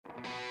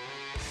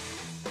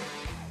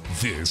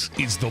This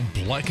is the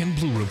Black and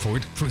Blue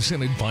Report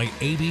presented by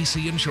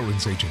ABC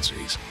Insurance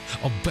Agencies,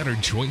 a better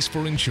choice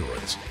for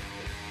insurance.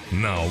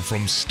 Now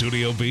from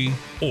Studio B,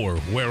 or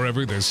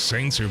wherever the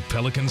Saints or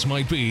Pelicans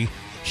might be,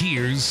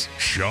 here's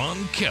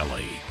Sean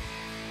Kelly.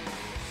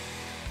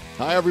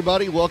 Hi,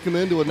 everybody. Welcome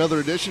into another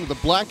edition of the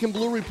Black and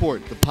Blue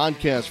Report, the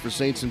podcast for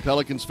Saints and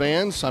Pelicans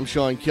fans. I'm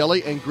Sean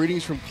Kelly, and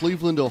greetings from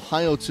Cleveland,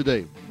 Ohio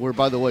today, where,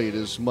 by the way, it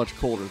is much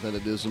colder than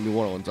it is in New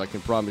Orleans. I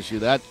can promise you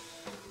that.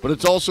 But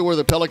it's also where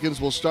the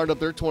Pelicans will start up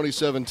their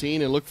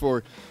 2017 and look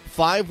for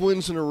 5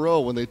 wins in a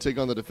row when they take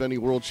on the defending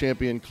world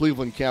champion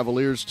Cleveland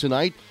Cavaliers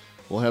tonight.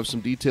 We'll have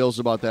some details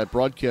about that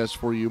broadcast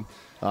for you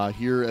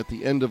here at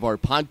the end of our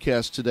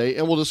podcast today.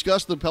 And we'll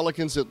discuss the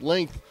Pelicans at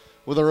length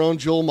with our own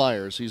Joel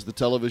Myers. He's the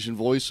television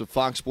voice of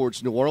Fox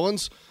Sports New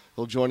Orleans.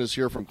 He'll join us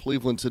here from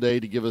Cleveland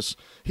today to give us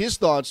his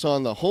thoughts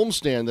on the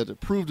homestand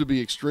that proved to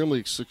be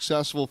extremely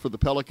successful for the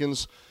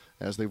Pelicans,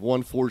 as they've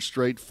won 4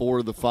 straight, 4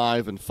 of the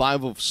 5, and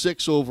 5 of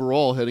 6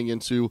 overall heading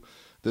into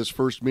this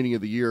first meeting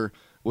of the year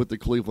with the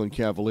Cleveland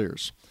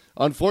Cavaliers.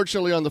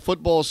 Unfortunately, on the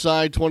football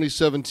side,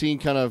 2017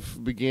 kind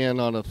of began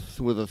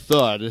with a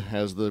thud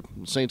as the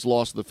Saints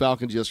lost to the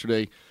Falcons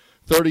yesterday,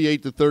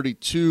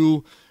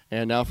 38-32,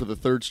 and now for the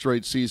third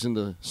straight season,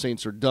 the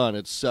Saints are done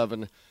at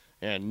 7-9.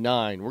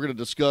 We're going to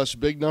discuss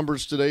big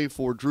numbers today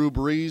for Drew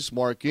Brees,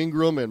 Mark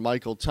Ingram, and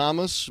Michael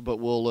Thomas, but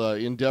we'll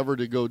endeavor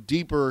to go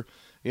deeper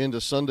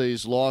into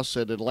Sunday's loss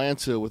at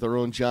Atlanta with our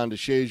own John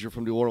DeShazier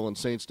from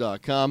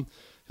NewOrleansSaints.com.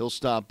 He'll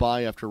stop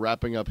by after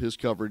wrapping up his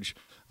coverage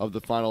of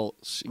the final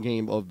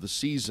game of the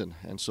season.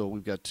 And so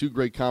we've got 2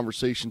 great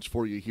conversations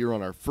for you here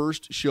on our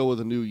first show of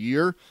the new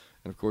year.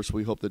 And, of course,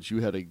 we hope that you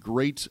had a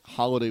great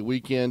holiday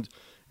weekend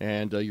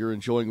and you're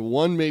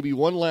enjoying maybe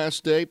one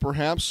last day,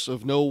 perhaps,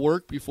 of no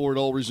work before it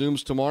all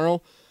resumes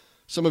tomorrow.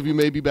 Some of you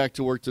may be back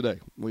to work today.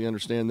 We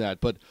understand that.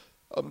 But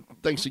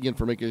thanks again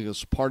for making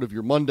us part of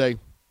your Monday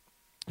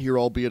here,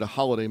 albeit a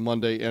holiday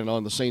Monday, and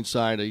on the Saints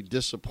side, a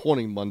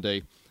disappointing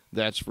Monday,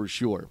 that's for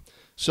sure.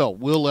 So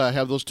we'll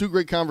have those 2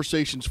 great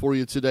conversations for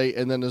you today,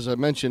 and then, as I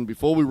mentioned,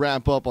 before we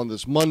wrap up on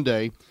this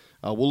Monday,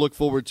 we'll look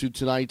forward to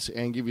tonight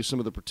and give you some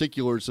of the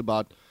particulars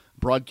about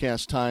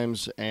broadcast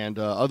times and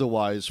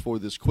otherwise for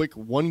this quick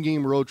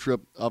 1-game road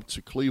trip up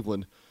to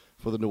Cleveland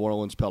for the New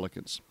Orleans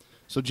Pelicans.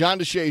 So John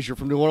DeShazier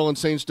from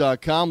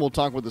NewOrleansSaints.com. We'll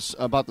talk with us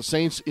about the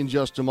Saints in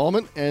just a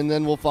moment, and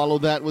then we'll follow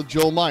that with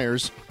Joel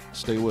Myers.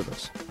 Stay with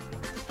us.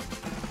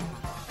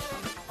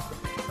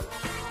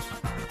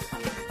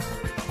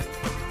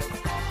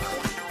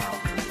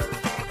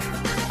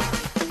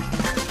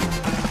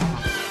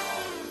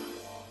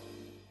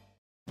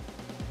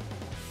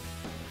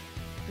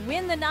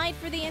 Win the night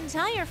for the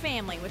entire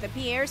family with a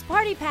Pierre's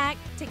Party Pack.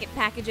 Ticket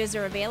packages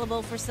are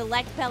available for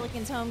select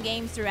Pelicans home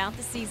games throughout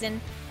the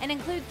season and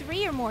include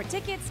 3 or more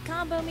tickets,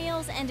 combo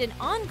meals, and an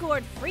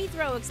on-court free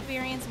throw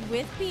experience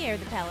with Pierre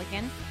the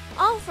Pelican,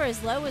 all for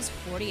as low as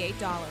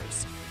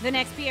 $48. The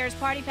next Pierre's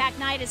Party Pack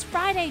night is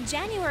Friday,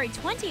 January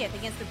 20th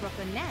against the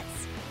Brooklyn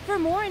Nets. For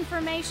more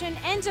information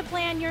and to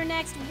plan your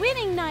next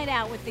winning night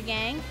out with the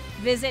gang,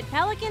 visit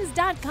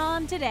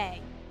Pelicans.com today.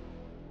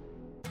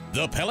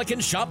 The Pelican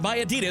Shop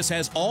by Adidas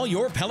has all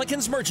your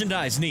Pelicans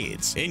merchandise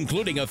needs,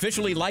 including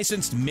officially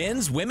licensed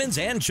men's, women's,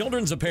 and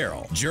children's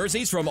apparel,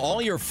 jerseys from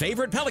all your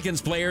favorite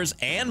Pelicans players,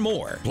 and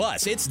more.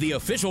 Plus, it's the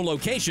official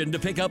location to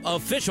pick up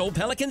official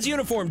Pelicans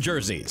uniform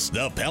jerseys.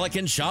 The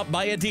Pelican Shop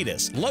by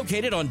Adidas,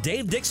 located on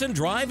Dave Dixon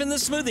Drive in the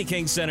Smoothie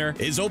King Center,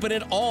 is open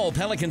at all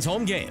Pelicans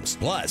home games.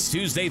 Plus,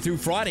 Tuesday through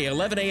Friday,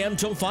 11 a.m.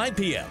 till 5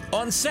 p.m.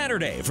 On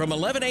Saturday, from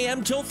 11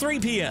 a.m. till 3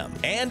 p.m.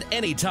 And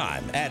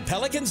anytime at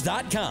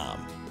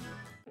Pelicans.com.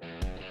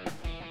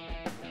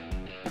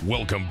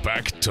 Welcome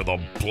back to the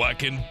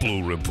Black and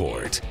Blue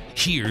Report.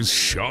 Here's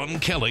Sean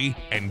Kelly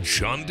and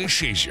John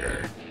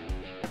DeShazier.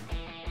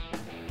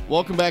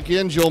 Welcome back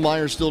in. Joel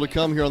Myers still to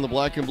come here on the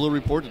Black and Blue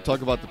Report to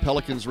talk about the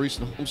Pelicans'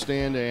 recent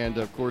homestand and,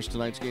 of course,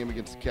 tonight's game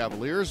against the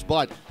Cavaliers.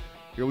 But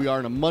here we are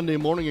on a Monday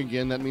morning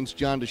again. That means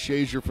John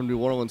DeShazier from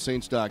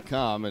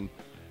NewOrleansSaints.com. And,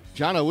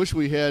 John, I wish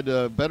we had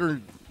better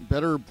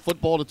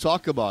football to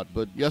talk about,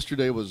 but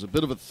yesterday was a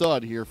bit of a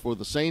thud here for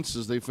the Saints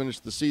as they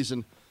finished the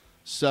season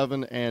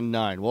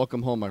 7-9.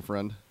 Welcome home, my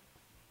friend.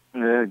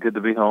 Yeah, good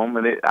to be home.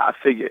 And I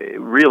figure it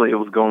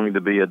was going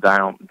to be a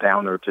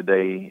downer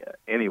today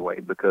anyway,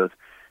 because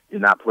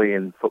you're not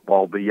playing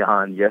football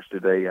beyond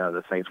yesterday.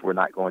 The Saints were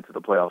not going to the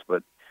playoffs,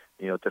 but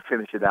to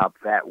finish it out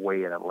that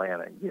way in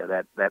Atlanta,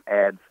 that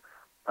adds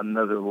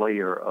another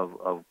layer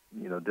of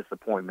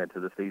disappointment to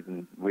the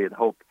season. We had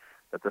hoped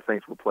that the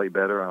Saints would play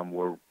better.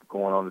 We're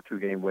going on a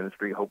 2-game winning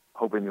streak,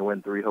 hoping to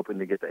win 3, hoping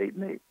to get to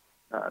 8-8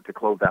 to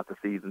close out the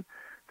season,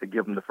 to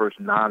give them the first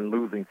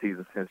non-losing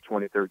season since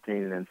 2013,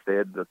 and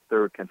instead the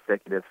third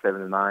consecutive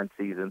 7-9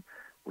 season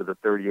with a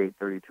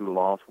 38-32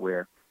 loss,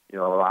 where a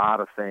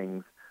lot of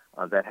things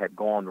that had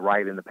gone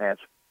right in the past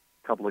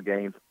couple of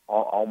games,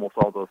 almost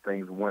all those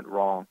things went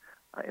wrong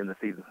in the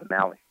season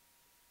finale.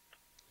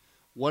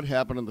 What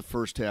happened in the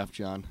first half,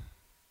 John?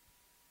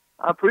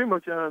 Pretty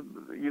much,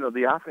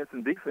 the offense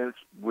and defense,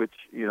 which,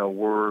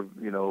 were,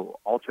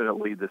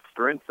 alternately the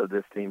strengths of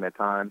this team at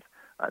times,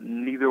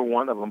 neither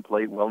one of them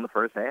played well in the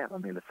first half. I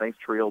mean, the Saints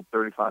trailed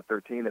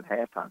 35-13 at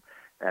halftime.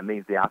 That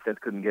means the offense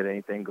couldn't get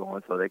anything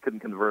going, so they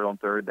couldn't convert on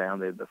third down.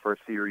 The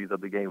first series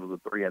of the game was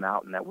a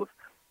 3-and-out, and that was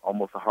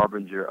almost a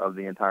harbinger of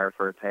the entire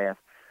first half.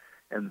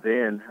 And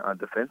then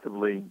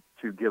defensively,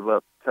 to give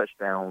up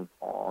touchdowns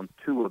on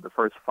 2 of the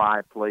first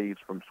 5 plays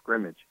from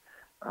scrimmage,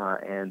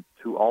 and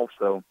to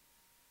also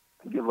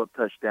give up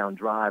touchdown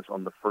drives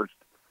on the first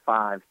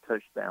 5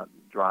 touchdown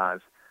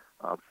drives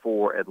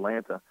for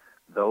Atlanta.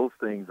 Those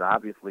things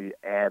obviously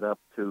add up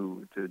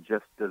to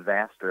just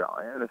disaster,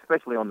 and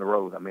especially on the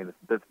road. I mean,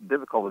 it's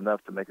difficult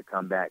enough to make a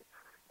comeback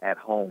at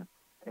home.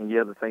 And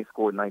yeah, the Saints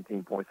scored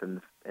 19 points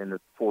in the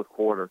fourth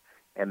quarter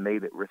and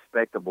made it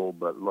respectable.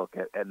 But look,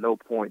 at no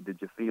point did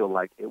you feel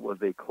like it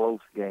was a close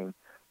game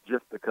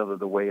just because of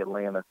the way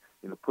Atlanta,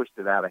 pushed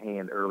it out of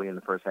hand early in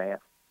the first half.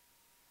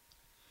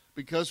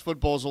 Because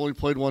football is only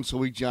played once a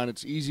week, John,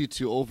 it's easy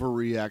to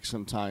overreact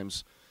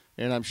sometimes.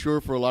 And I'm sure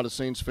for a lot of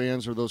Saints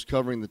fans or those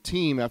covering the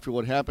team, after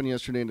what happened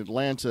yesterday in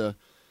Atlanta,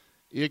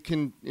 it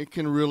can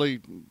really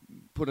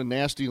put a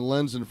nasty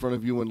lens in front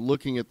of you when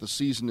looking at the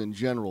season in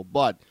general.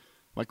 But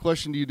my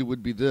question to you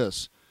would be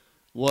this.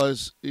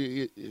 Does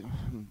the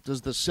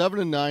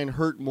 7-9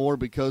 hurt more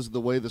because of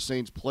the way the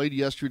Saints played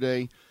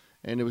yesterday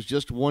and it was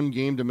just one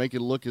game to make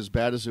it look as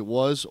bad as it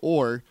was?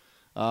 Or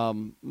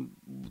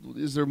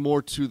is there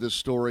more to this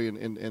story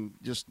and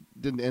just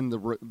didn't end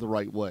the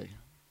right way?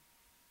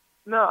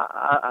 No,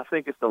 I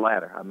think it's the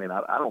latter. I mean,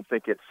 I don't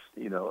think it's,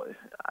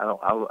 I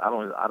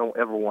don't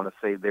ever want to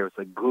say there's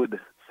a good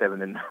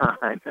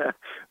 7-9,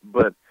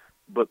 but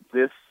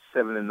this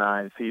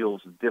 7-9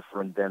 feels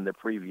different than the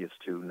previous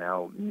 2.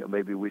 Now,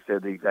 maybe we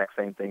said the exact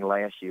same thing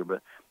last year,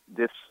 but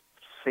this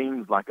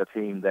seems like a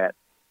team that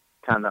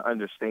kind of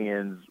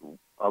understands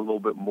a little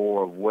bit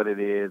more of what it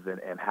is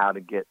and how to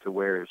get to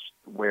where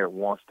it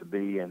wants to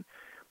be. And,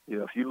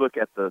 if you look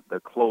at the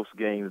close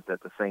games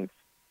that the Saints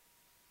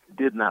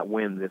did not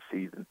win this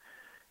season,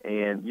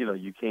 and,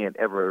 you can't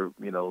ever,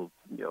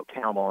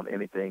 count on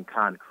anything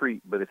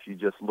concrete, but if you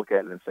just look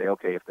at it and say,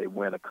 okay, if they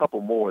win a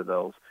couple more of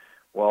those,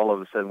 well, all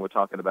of a sudden we're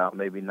talking about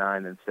maybe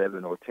 9-7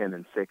 or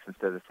 10-6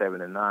 instead of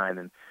 7-9,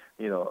 and,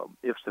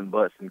 ifs and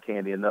buts and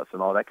candy and nuts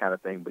and all that kind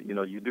of thing. But,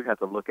 you do have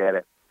to look at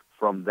it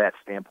from that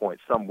standpoint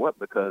somewhat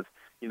because,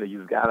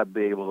 you've got to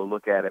be able to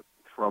look at it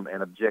from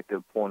an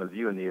objective point of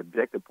view. And the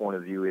objective point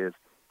of view is,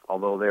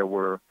 although there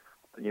were,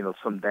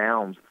 some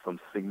downs, some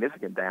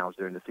significant downs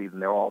during the season,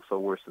 there also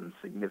were some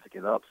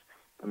significant ups.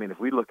 I mean, if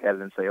we look at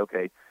it and say,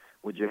 okay,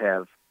 would you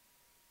have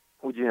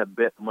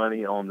bet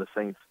money on the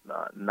Saints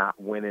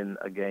not winning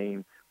a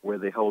game where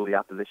they hold the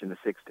opposition to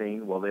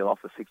 16? Well, they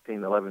lost a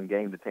 16-11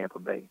 game to Tampa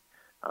Bay.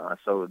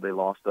 So they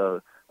lost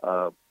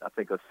I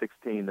think a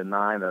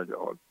 16-9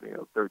 or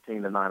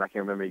 13-9. I can't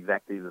remember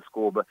exactly the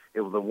score, but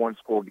it was a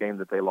one-score game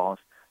that they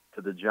lost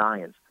to the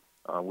Giants.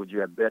 Would you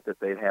have bet that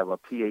they'd have a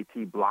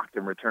PAT blocked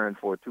in return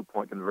for a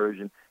 2-point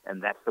conversion,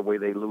 and that's the way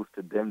they lose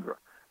to Denver?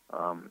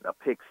 A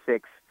pick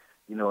 6,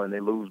 and they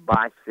lose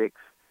by 6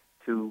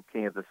 to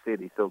Kansas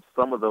City. So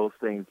some of those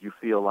things you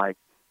feel like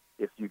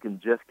if you can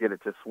just get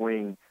it to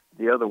swing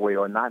the other way,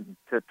 or not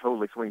to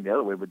totally swing the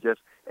other way, but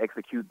just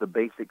execute the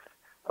basics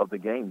of the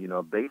game.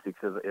 Basics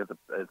is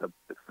a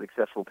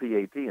successful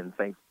PAT, and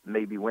Saints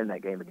maybe win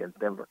that game against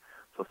Denver.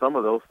 So some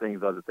of those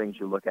things are the things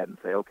you look at and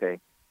say, okay,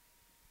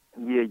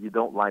 yeah, you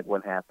don't like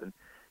what happened.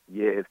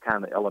 Yeah, it's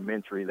kind of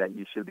elementary that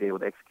you should be able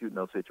to execute in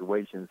those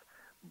situations.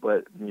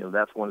 But,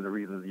 that's one of the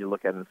reasons you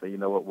look at it and say, you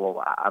know what,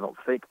 well, I don't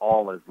think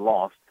all is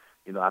lost.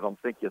 I don't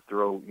think you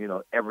throw,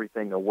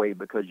 everything away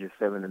because you're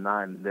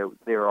 7-9.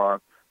 There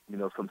are,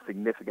 some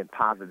significant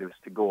positives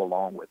to go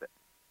along with it.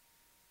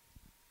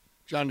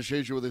 John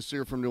DeShazier with us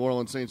here from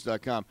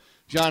NewOrleansSaints.com.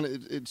 John,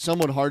 it's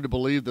somewhat hard to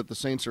believe that the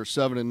Saints are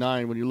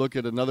 7-9 when you look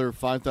at another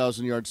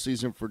 5,000-yard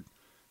season for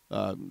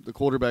the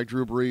quarterback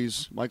Drew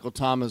Brees. Michael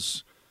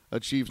Thomas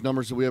achieves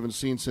numbers that we haven't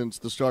seen since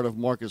the start of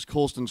Marcus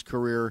Colston's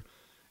career,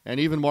 and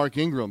even Mark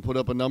Ingram put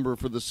up a number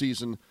for the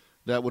season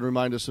that would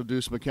remind us of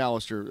Deuce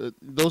McAllister.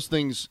 Those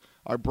things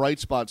are bright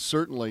spots,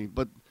 certainly,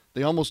 but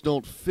they almost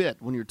don't fit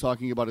when you're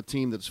talking about a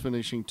team that's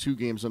finishing 2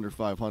 games under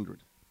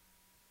 500.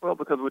 Well,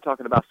 because we're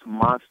talking about some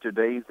monster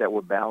days that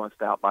were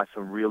balanced out by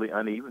some really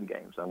uneven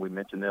games. We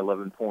mentioned the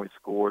 11 points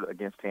scored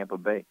against Tampa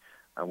Bay,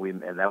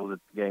 and that was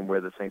a game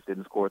where the Saints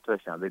didn't score a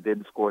touchdown. They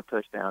didn't score a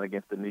touchdown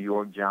against the New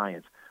York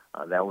Giants.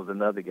 That was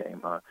another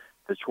game.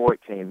 Detroit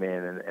came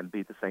in and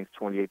beat the Saints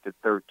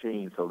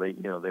 28-13, so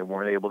they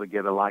weren't able to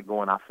get a lot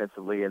going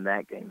offensively in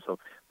that game. So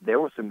there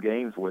were some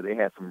games where they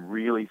had some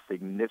really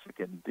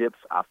significant dips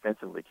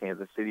offensively.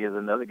 Kansas City is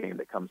another game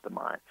that comes to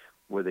mind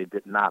where they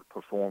did not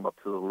perform up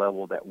to the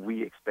level that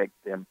we expect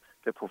them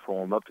to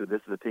perform up to.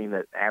 This is a team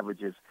that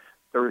averages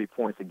 30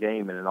 points a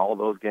game, and in all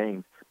those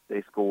games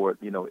they scored,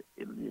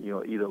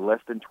 either less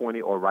than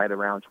 20 or right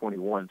around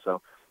 21.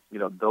 So,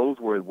 those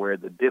were where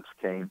the dips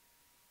came.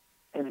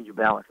 And then you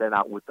balance that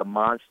out with the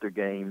monster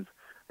games,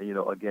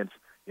 against,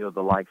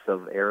 the likes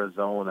of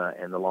Arizona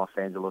and the Los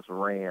Angeles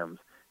Rams,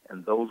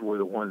 and those were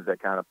the ones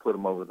that kind of put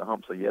them over the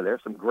hump. So, yeah,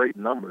 there's some great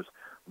numbers,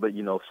 but,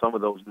 some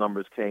of those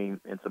numbers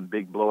came in some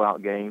big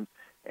blowout games,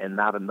 and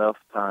not enough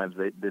times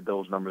did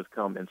those numbers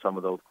come in some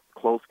of those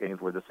close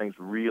games where the Saints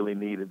really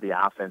needed the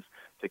offense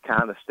to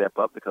kind of step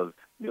up because,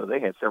 they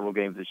had several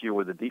games this year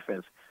where the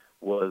defense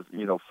was,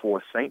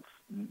 for Saints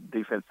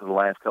defense for the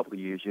last couple of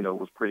years,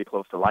 was pretty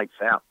close to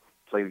lights out,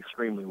 played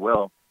extremely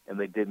well, and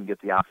they didn't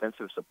get the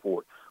offensive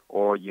support.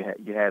 Or you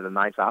had a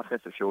nice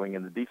offensive showing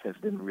and the defense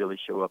didn't really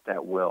show up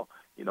that well,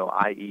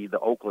 i.e. the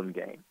Oakland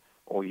game.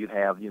 Or you'd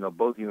have,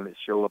 both units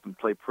show up and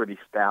play pretty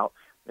stout,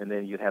 and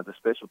then you'd have the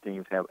special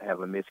teams have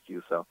a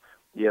miscue. So,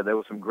 yeah, there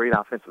were some great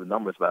offensive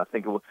numbers, but I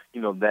think it was,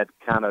 that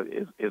kind of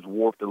is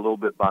warped a little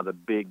bit by the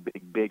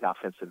big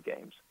offensive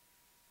games.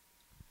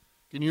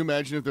 Can you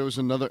imagine if there was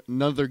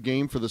another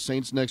game for the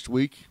Saints next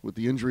week with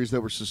the injuries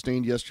that were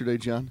sustained yesterday,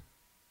 John?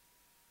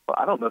 Well,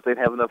 I don't know if they'd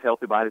have enough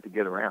healthy bodies to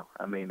get around.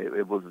 I mean,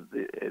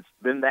 it's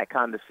been that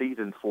kind of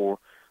season for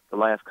the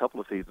last couple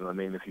of seasons. I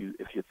mean, if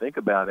you think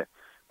about it,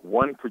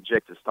 one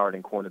projected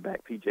starting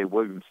cornerback, P.J.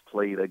 Williams,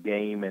 played a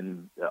game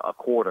and a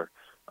quarter.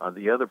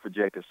 The other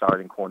projected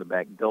starting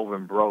cornerback,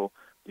 Delvin Breaux,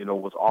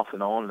 was off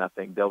and on, and I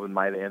think Delvin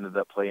might have ended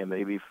up playing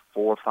maybe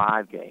 4 or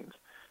 5 games.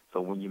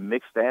 So when you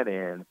mix that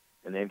in,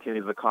 and then Kenny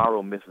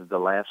Vaccaro misses the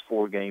last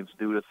 4 games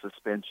due to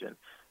suspension,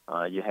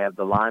 you have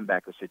the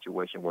linebacker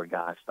situation where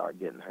guys start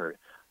getting hurt.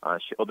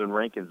 Sheldon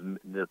Rankins,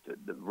 the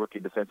rookie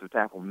defensive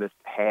tackle, missed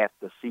half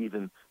the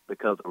season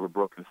because of a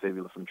broken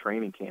fibula from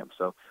training camp.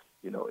 So,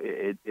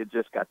 it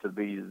just got to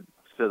be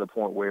to the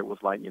point where it was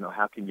like,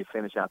 how can you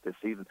finish out this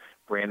season?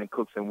 Brandon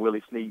Cooks and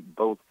Willie Snead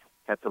both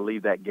had to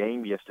leave that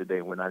game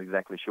yesterday. We're not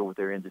exactly sure what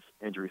their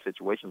injury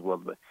situations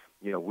was, but,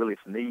 Willie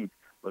Snead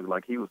looked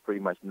like he was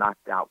pretty much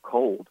knocked out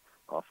cold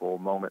for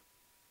a moment.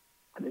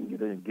 And then you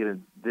didn't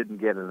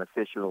get an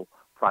official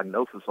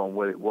prognosis on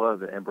what it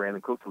was, and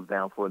Brandon Cooks was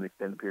down for an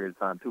extended period of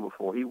time, too,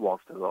 before he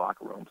walks to the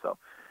locker room. So,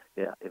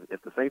 yeah,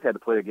 if the Saints had to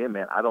play again,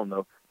 man, I don't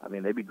know. I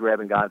mean, they'd be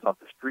grabbing guys off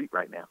the street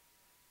right now.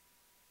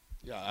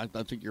 Yeah,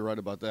 I think you're right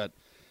about that.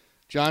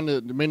 John,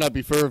 it may not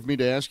be fair of me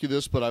to ask you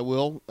this, but I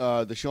will.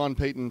 The Sean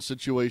Payton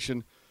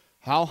situation,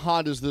 how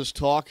hot is this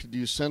talk? Do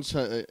you sense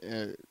at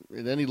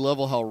any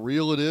level how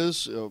real it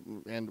is?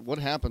 And what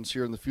happens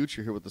here in the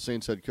future here with the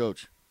Saints head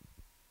coach?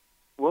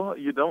 Well,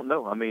 you don't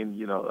know. I mean,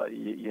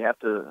 you have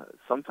to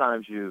 –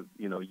 sometimes you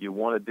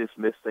want to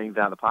dismiss things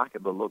out of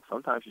pocket, but look,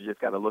 sometimes you just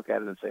got to look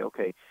at it and say,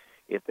 okay,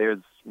 if there's,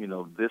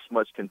 this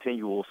much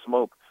continual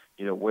smoke,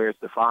 where's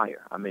the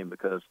fire? I mean,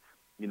 because –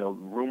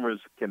 rumors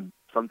can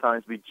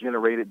sometimes be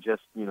generated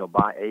just,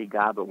 by a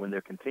guy, but when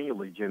they're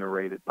continually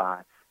generated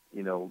by,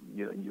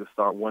 you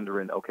start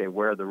wondering, okay,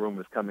 where are the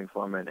rumors coming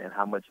from and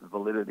how much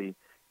validity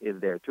is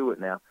there to it?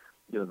 Now,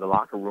 the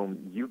locker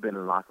room, you've been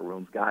in locker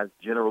rooms, guys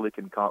generally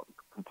can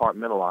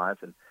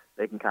compartmentalize and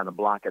they can kind of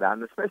block it out,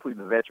 and especially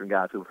the veteran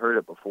guys who've heard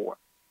it before.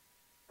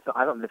 So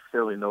I don't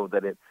necessarily know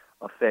that it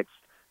affects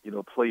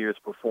players'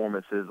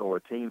 performances or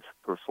a team's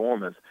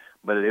performance,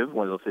 but it is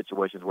one of those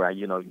situations where,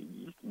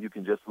 you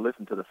can just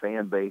listen to the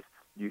fan base.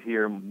 You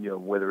hear them,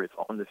 whether it's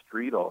on the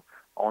street or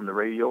on the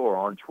radio or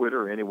on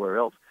Twitter or anywhere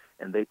else,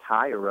 and they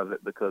tire of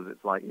it because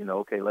it's like,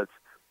 okay, let's,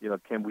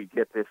 can we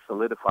get this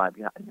solidified?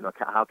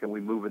 How can we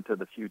move into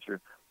the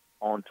future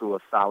onto a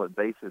solid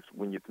basis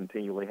when you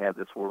continually have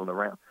this swirling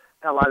around?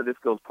 Now, a lot of this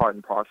goes part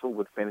and parcel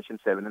with finishing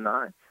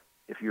 7-9.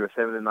 If you're a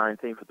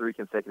 7-9 team for 3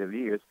 consecutive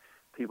years,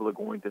 people are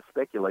going to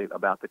speculate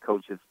about the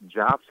coach's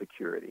job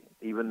security,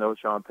 even though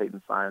Sean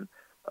Payton signed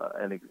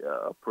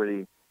a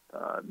pretty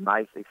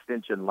nice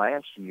extension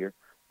last year,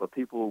 but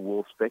people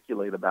will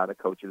speculate about a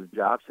coach's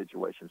job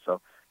situation.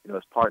 So,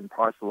 it's part and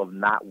parcel of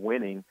not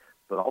winning,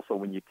 but also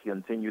when you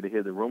continue to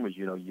hear the rumors,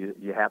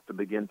 you have to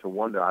begin to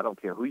wonder, I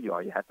don't care who you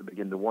are, you have to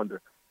begin to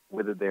wonder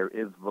whether there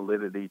is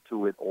validity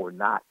to it or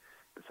not.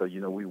 So,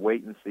 we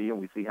wait and see, and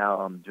we see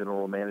how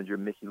General Manager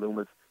Mickey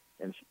Loomis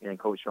and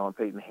Coach Sean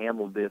Payton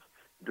handled this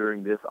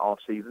during this off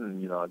season.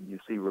 And, you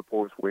see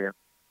reports where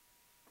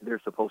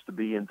they're supposed to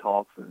be in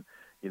talks, and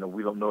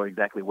we don't know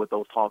exactly what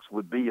those talks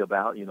would be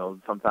about.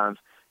 Sometimes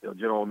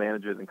general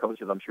managers and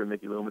coaches, I'm sure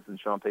Mickey Loomis and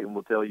Sean Payton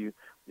will tell you,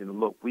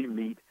 look, we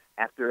meet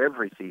after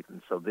every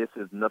season, so this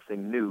is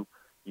nothing new,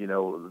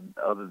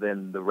 other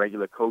than the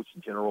regular coach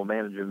and general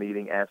manager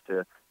meeting as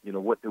to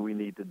what do we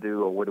need to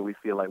do, or what do we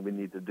feel like we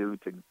need to do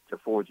to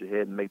forge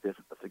ahead and make this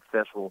a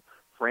successful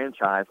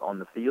franchise on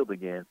the field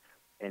again.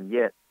 And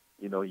yet,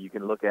 you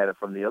can look at it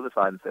from the other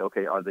side and say,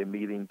 okay, are they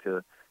meeting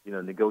to,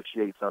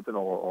 negotiate something,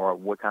 or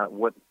what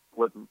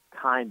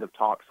kind of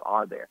talks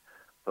are there?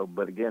 So,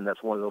 but again,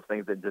 that's one of those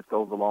things that just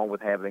goes along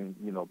with having,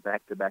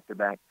 back-to-back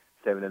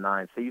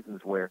 7-9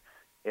 seasons where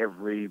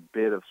every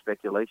bit of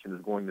speculation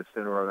is going to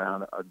center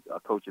around a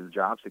coach's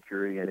job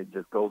security, and it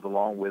just goes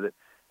along with it.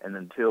 And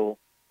until,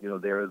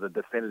 there is a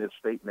definitive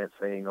statement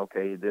saying,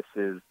 okay, this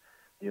is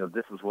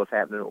what's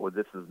happening, or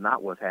this is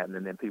not what's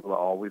happening, then people are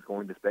always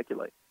going to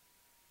speculate.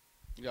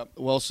 Yep,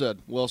 well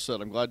said. Well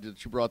said. I'm glad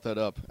that you brought that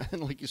up.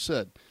 And like you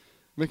said,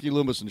 Mickey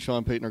Loomis and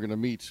Sean Payton are going to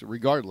meet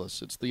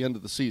regardless. It's the end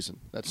of the season.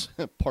 That's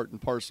part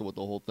and parcel with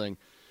the whole thing.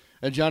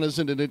 And, John,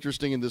 isn't it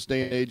interesting in this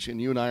day and age,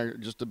 and you and I are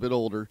just a bit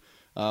older,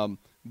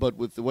 but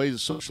with the way the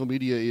social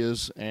media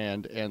is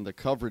and the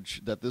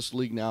coverage that this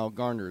league now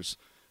garners,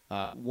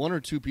 one or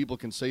two people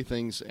can say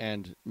things,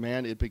 and,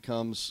 man, it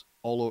becomes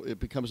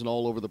an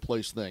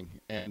all-over-the-place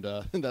thing. And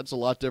that's a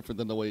lot different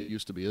than the way it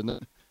used to be, isn't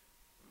it?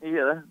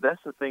 Yeah,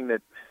 that's the thing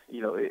that,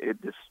 it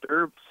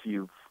disturbs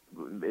you.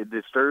 It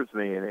disturbs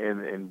me,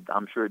 and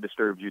I'm sure it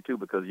disturbs you too,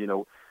 because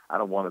I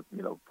don't want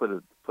to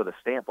put a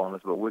stamp on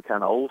us, but we're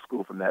kind of old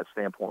school from that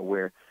standpoint,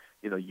 where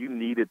you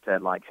needed to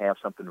have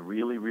something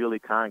really, really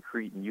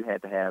concrete, and you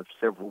had to have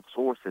several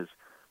sources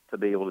to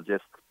be able to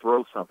just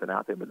throw something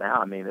out there. But now,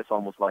 I mean, it's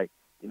almost like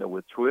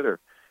with Twitter,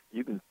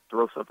 you can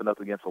throw something up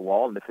against a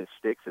wall, and if it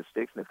sticks, it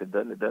sticks, and if it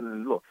doesn't, it doesn't.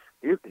 And look,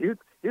 here's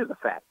the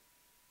fact: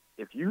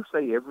 if you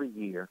say every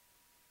year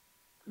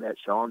that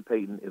Sean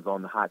Payton is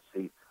on the hot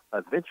seat,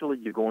 eventually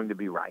you're going to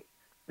be right.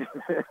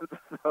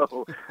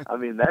 So, I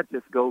mean, that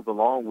just goes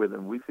along with,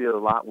 and we see it a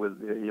lot with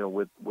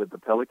the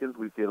Pelicans.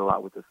 We see it a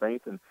lot with the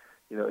Saints, and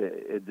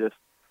it just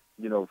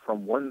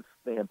from one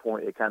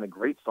standpoint, it kind of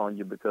grates on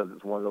you, because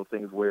it's one of those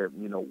things where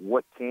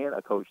what can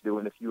a coach do,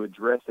 and if you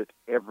address it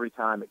every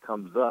time it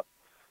comes up,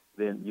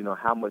 then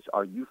how much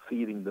are you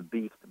feeding the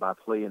beast by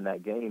playing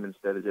that game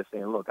instead of just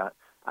saying, look,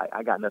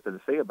 I got nothing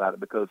to say about it,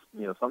 because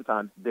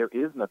sometimes there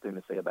is nothing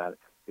to say about it.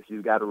 If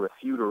you got to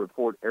refute a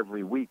report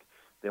every week,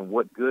 then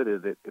what good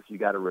is it if you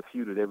got to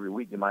refute it every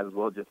week? You might as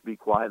well just be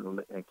quiet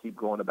and keep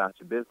going about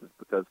your business,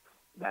 because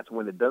that's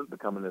when it does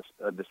become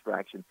a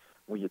distraction,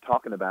 when you're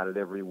talking about it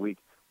every week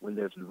when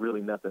there's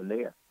really nothing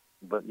there.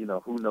 But,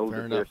 who knows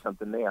if there's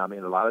something there. I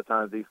mean, a lot of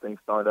times these things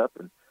start up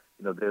and,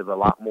 there's a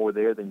lot more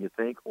there than you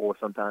think, or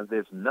sometimes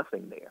there's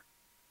nothing there.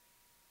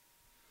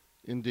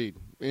 Indeed.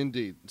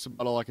 That's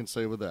about all I can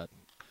say with that.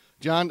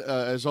 John,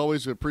 as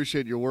always, we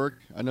appreciate your work.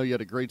 I know you had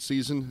a great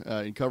season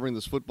in covering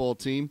this football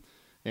team,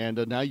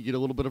 and now you get a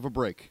little bit of a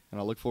break. And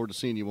I look forward to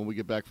seeing you when we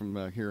get back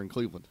from here in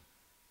Cleveland.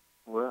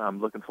 Well, I'm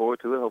looking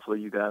forward to it.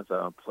 Hopefully you guys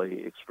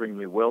play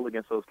extremely well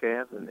against those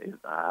Cavs. And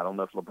I don't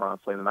know if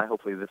LeBron's playing tonight.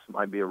 Hopefully this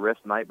might be a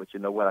rest night, but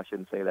you know what? I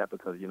shouldn't say that,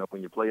 because,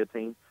 when you play a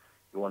team,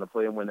 you want to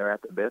play them when they're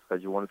at their best,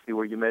 because you want to see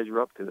where you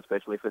measure up to,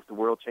 especially if it's the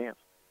world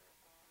champs.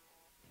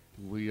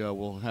 We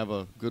will have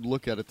a good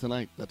look at it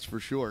tonight, that's for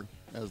sure,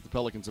 as the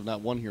Pelicans have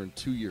not won here in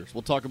 2 years.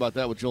 We'll talk about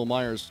that with Joel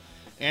Myers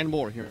and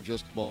more here in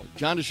just a moment.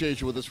 John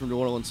DeShazier with us from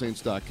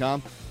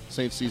NewOrleansSaints.com.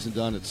 Saints season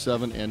done at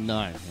 7-9,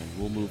 and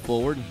we'll move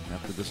forward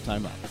after this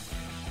timeout.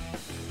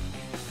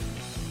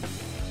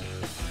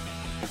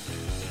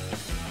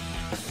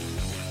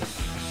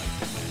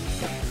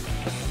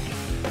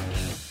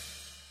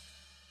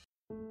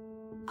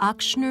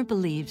 Ochsner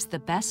believes the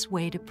best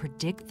way to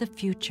predict the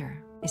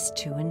future is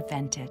to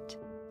invent it.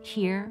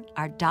 Here,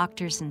 our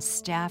doctors and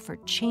staff are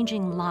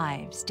changing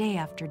lives day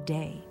after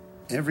day.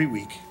 Every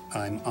week,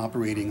 I'm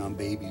operating on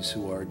babies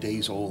who are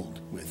days old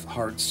with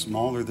hearts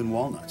smaller than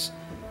walnuts.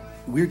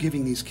 We're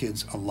giving these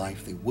kids a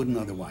life they wouldn't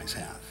otherwise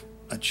have,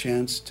 a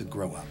chance to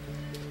grow up.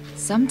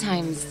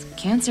 Sometimes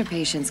cancer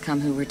patients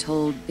come who were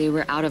told they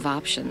were out of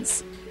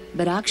options,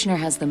 but Ochsner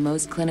has the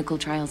most clinical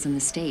trials in the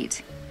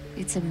state.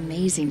 It's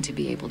amazing to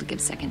be able to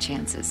give second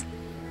chances.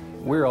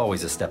 We're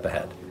always a step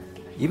ahead,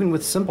 even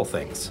with simple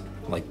things,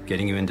 like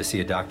getting you in to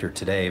see a doctor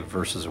today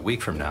versus a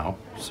week from now,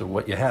 so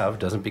what you have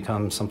doesn't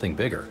become something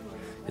bigger.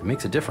 It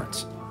makes a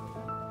difference.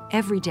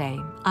 Every day,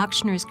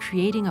 Ochsner is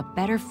creating a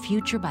better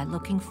future by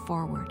looking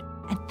forward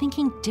and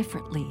thinking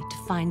differently to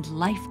find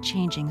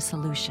life-changing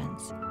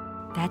solutions.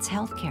 That's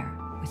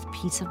healthcare with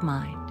peace of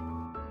mind.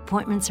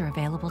 Appointments are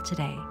available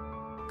today.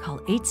 Call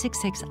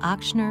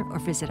 866-OCHSNER or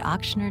visit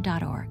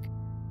ochsner.org.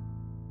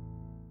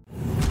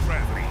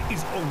 Gravity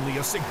is only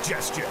a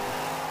suggestion.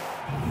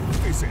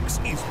 Physics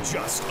is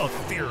just a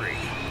theory.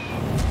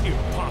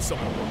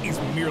 Impossible is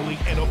merely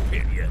an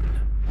opinion.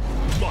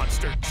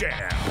 Monster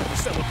Jam,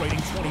 celebrating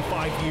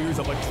 25 years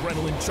of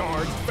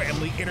adrenaline-charged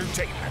family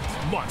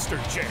entertainment. Monster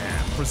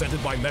Jam,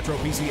 presented by Metro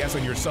PCS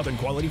and your Southern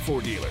Quality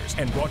Ford dealers,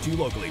 and brought to you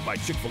locally by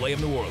Chick-fil-A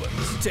of New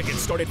Orleans. Tickets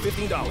start at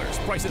 $15.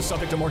 Prices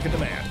subject to market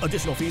demand.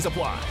 Additional fees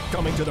apply.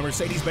 Coming to the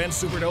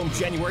Mercedes-Benz Superdome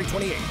January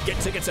 28th. Get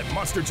tickets at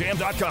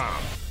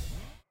monsterjam.com.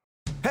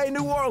 Hey,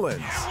 New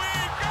Orleans!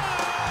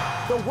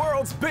 The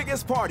world's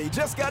biggest party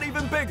just got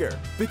even bigger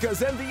because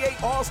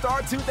NBA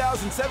All-Star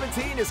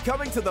 2017 is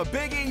coming to the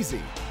Big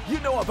Easy. You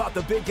know about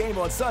the big game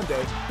on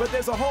Sunday, but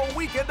there's a whole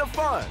weekend of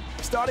fun.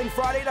 Starting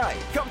Friday night,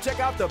 come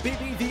check out the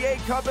BBVA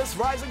Compass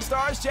Rising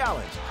Stars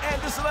Challenge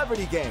and the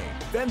Celebrity Game.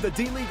 Then the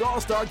D-League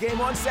All-Star Game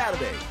on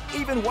Saturday.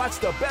 Even watch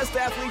the best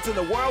athletes in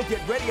the world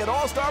get ready at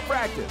All-Star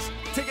practice.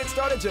 Tickets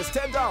start at just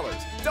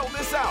 $10. Don't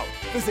miss out.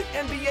 Visit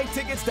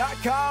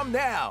NBAtickets.com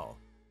now.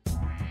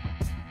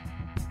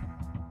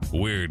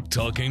 We're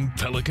talking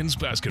Pelicans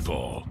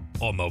basketball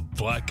on the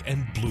Black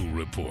and Blue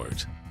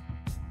Report.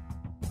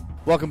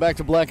 Welcome back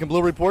to Black and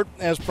Blue Report.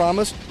 As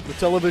promised, the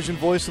television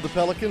voice of the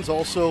Pelicans,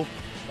 also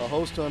a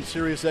host on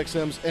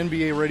SiriusXM's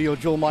NBA radio,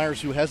 Joel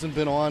Myers, who hasn't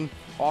been on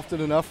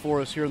often enough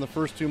for us here in the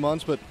first 2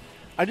 months, but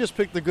I just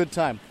picked the good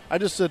time. I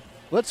just said,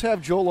 let's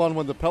have Joel on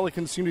when the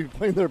Pelicans seem to be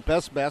playing their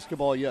best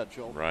basketball yet,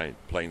 Joel. Right,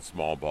 playing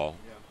small ball,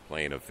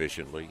 playing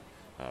efficiently.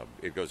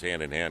 It goes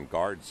hand in hand.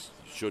 Guards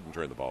shouldn't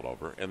turn the ball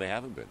over, and they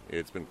haven't been.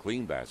 It's been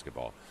clean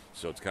basketball,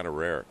 so it's kind of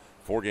rare.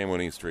 4-game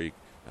winning streak.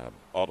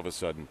 All of a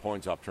sudden,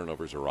 points off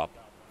turnovers are up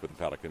for the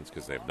Pelicans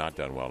because they have not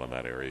done well in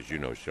that area, as you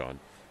know, Sean.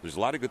 There's a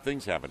lot of good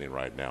things happening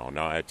right now.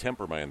 Now, I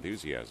temper my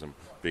enthusiasm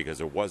because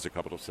there was a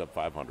couple of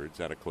sub-500s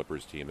at a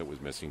Clippers team that was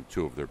missing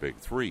 2 of their big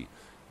 3.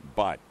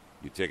 But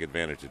you take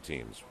advantage of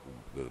teams.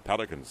 The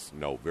Pelicans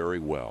know very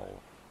well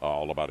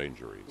all about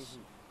injuries,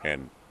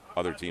 and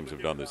other teams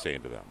have done the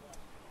same to them.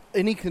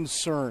 Any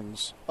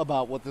concerns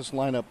about what this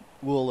lineup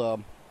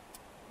will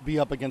be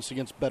up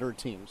against better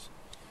teams?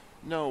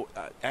 No,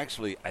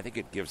 actually, I think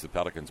it gives the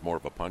Pelicans more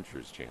of a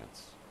puncher's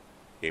chance.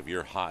 If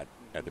you're hot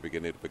at the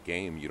beginning of a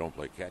game, you don't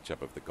play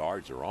catch-up if the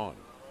guards are on.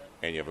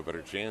 And you have a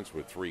better chance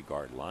with 3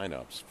 guard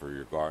lineups for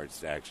your guards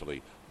to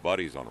actually,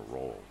 Buddy's on a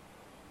roll.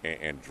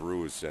 And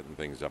Drew is setting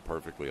things up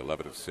perfectly.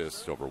 11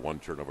 assists over 1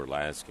 turnover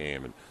last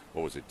game. And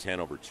 10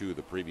 over 2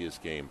 the previous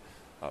game.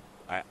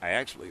 I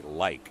actually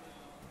like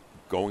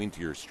going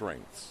to your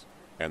strengths.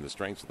 And the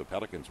strengths of the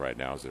Pelicans right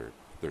now is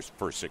their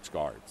first 6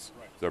 guards.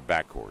 Their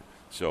backcourt.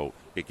 So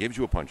it gives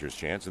you a puncher's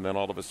chance. And then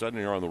all of a sudden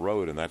you're on the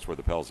road, and that's where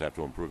the Pels have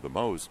to improve the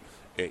most.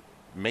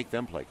 Make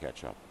them play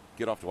catch-up.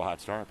 Get off to a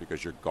hot start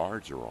because your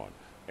guards are on,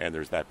 and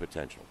there's that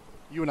potential.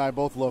 You and I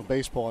both love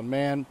baseball, and,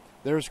 man,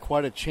 there's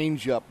quite a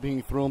change-up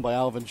being thrown by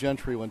Alvin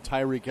Gentry when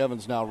Tyreek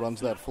Evans now runs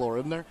that floor,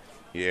 isn't there?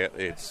 Yeah,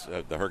 it's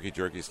the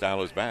herky-jerky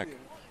style is back.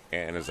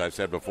 And as I've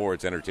said before,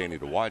 it's entertaining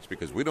to watch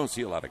because we don't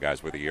see a lot of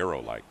guys with the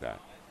arrow like that.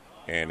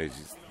 And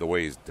it's the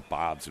way he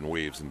bobs and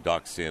weaves and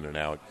ducks in and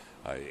out,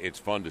 it's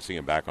fun to see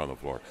him back on the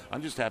floor.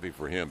 I'm just happy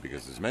for him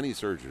because as many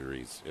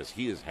surgeries as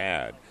he has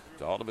had,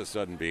 to all of a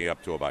sudden be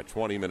up to about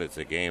 20 minutes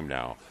a game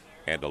now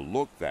and to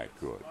look that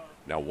good.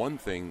 Now, one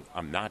thing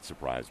I'm not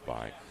surprised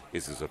by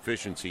is his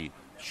efficiency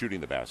shooting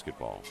the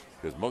basketball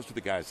because most of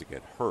the guys that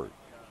get hurt,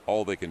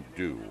 all they can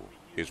do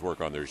is work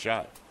on their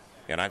shot.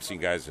 And I've seen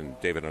guys, and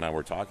David and I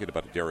were talking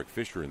about Derek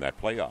Fisher in that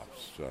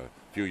playoffs a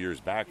few years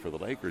back for the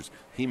Lakers.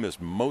 He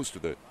missed most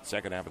of the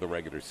second half of the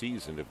regular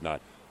season, if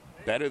not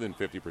better than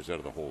 50%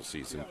 of the whole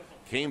season.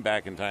 Came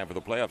back in time for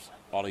the playoffs.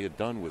 All he had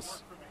done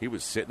was he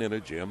was sitting in a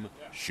gym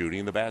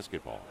shooting the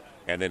basketball.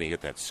 And then he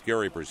hit that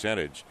scary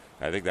percentage.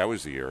 I think that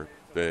was the year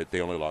that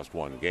they only lost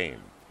 1 game.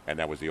 And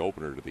that was the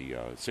opener to the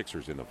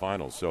Sixers in the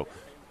finals. So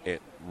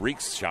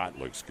Reek's shot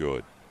looks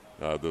good.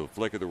 The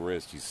flick of the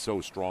wrist, he's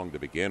so strong to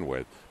begin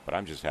with. But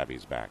I'm just happy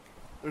he's back.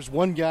 There's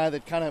one guy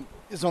that kind of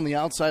is on the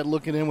outside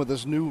looking in with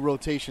this new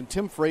rotation,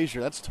 Tim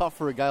Frazier. That's tough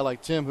for a guy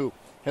like Tim who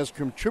has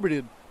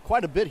contributed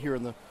quite a bit here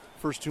in the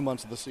first 2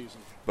 months of the season.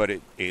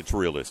 But it's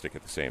realistic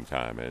at the same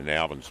time, and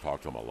Alvin's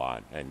talked to him a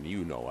lot. And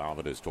you know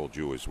Alvin has told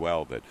you as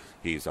well that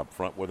he's up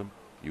front with him.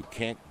 You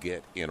can't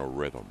get in a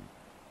rhythm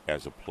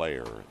as a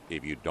player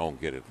if you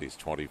don't get at least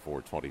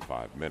 24,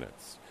 25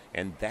 minutes.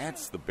 And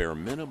that's the bare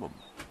minimum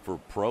for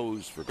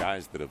pros, for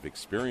guys that have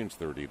experienced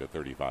 30 to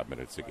 35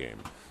 minutes a game.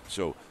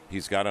 So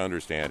he's got to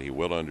understand, he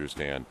will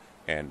understand,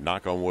 and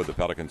knock on wood, the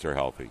Pelicans are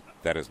healthy.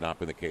 That has not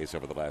been the case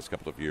over the last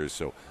couple of years.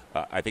 So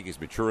I think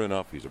he's mature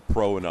enough, he's a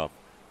pro enough,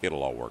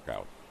 it'll all work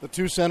out. The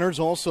 2 centers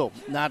also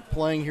not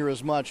playing here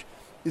as much.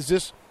 Is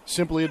this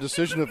simply a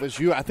decision of,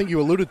 I think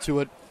you alluded to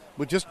it,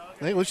 but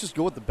let's just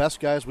go with the best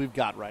guys we've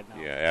got right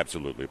now? Yeah,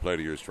 absolutely. Play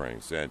to your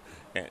strengths. And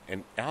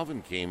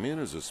Alvin came in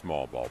as a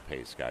small ball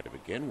pace guy to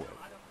begin with.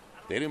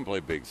 They didn't play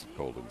bigs at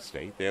Golden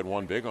State. They had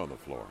 1 big on the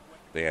floor.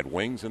 They had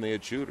wings and they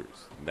had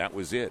shooters. And that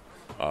was it.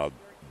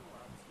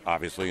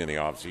 Obviously, in the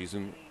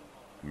offseason,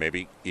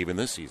 maybe even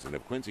this season,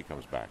 if Quincy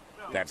comes back,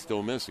 that's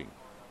still missing.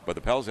 But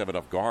the Pels have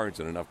enough guards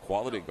and enough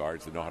quality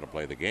guards that know how to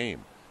play the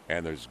game.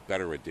 And there's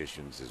better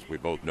additions, as we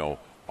both know,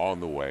 on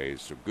the way.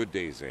 So good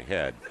days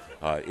ahead.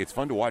 It's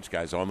fun to watch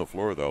guys on the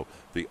floor, though.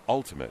 The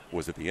ultimate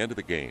was at the end of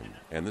the game,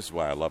 and this is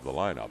why I love the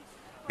lineup,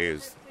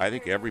 is I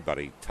think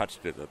everybody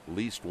touched it at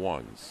least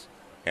once,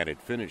 and it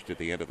finished at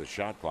the end of the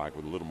shot clock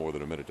with a little more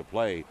than a minute to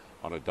play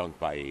on a dunk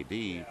by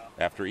AD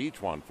after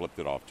each one flipped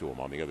it off to him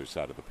on the other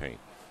side of the paint.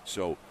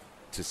 So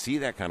to see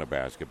that kind of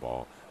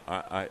basketball,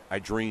 I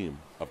dream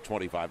of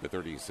 25 to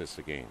 30 assists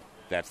a game.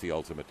 That's the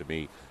ultimate to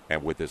me,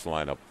 and with this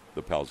lineup,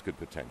 the Pels could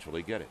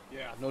potentially get it.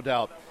 Yeah, no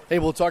doubt. Hey,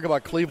 we'll talk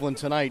about Cleveland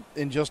tonight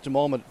in just a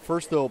moment.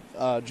 First, though,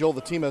 Joel,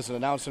 the team hasn't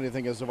announced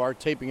anything as of our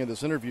taping of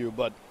this interview,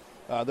 but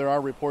there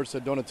are reports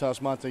that Donatas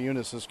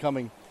Motiejunas is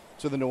coming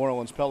to the New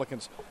Orleans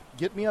Pelicans.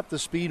 Get me up to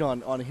speed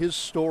on his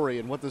story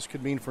and what this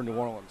could mean for New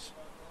Orleans.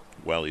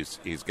 Well,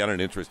 he's got an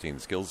interesting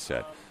skill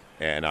set,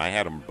 and I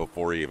had him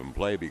before he even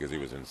played because he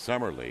was in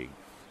Summer League,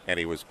 and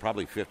he was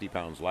probably 50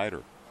 pounds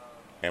lighter.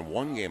 And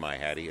one game I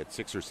had, he had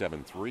 6 or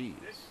 7 threes.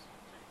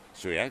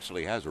 So he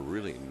actually has a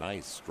really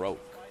nice stroke.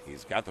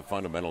 He's got the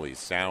fundamentally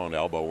sound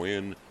elbow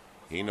in.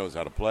 He knows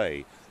how to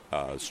play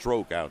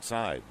stroke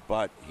outside.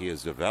 But he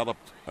has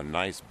developed a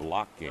nice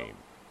block game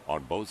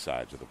on both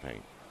sides of the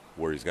paint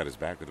where he's got his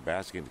back to the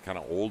basket, kind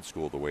of old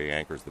school the way he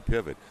anchors the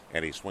pivot,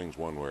 and he swings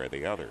one way or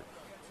the other.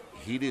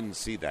 he didn't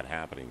see that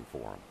happening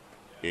for him.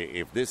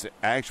 If this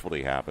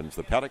actually happens,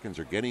 the Pelicans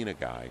are getting a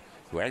guy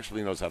who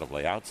actually knows how to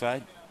play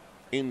outside,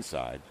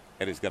 inside,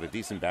 and has got a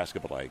decent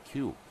basketball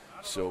IQ.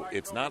 So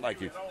it's not like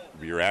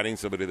you're adding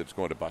somebody that's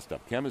going to bust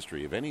up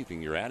chemistry. If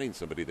anything, you're adding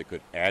somebody that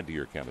could add to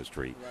your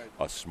chemistry,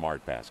 a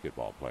smart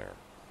basketball player.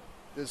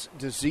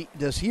 Does he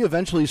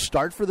eventually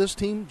start for this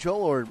team,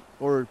 Joel,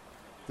 or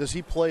does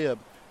he play a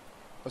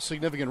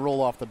significant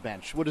role off the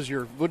bench? What's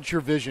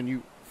your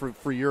vision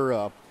for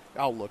your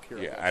outlook here?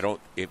 Yeah,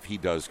 if he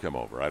does come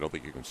over, I don't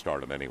think you can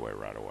start him anyway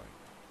right away,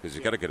 because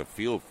you've got to get a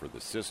feel for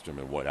the system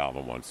and what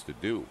Alvin wants to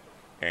do,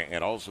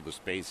 and also the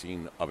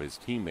spacing of his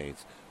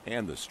teammates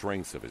and the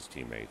strengths of his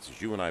teammates.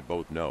 As you and I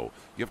both know,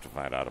 you have to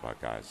find out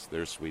about guys,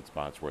 their sweet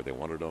spots, where they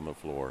want it on the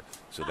floor.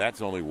 So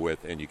that's only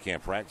and you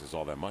can't practice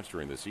all that much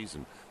during the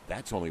season,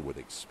 that's only with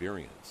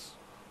experience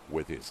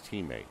with his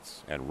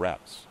teammates and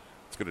reps.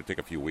 It's going to take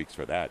a few weeks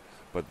for that.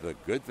 But the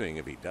good thing,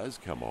 if he does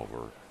come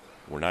over,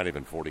 we're not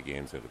even 40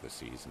 games into the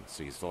season,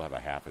 so you still have a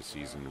half a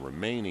season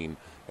remaining.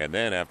 And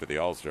then after the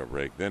All-Star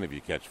break, then if you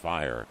catch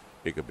fire,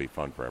 it could be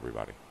fun for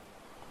everybody.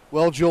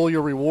 Well, Joel,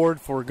 your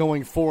reward for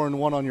going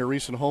 4-1 on your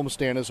recent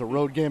homestand is a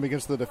road game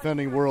against the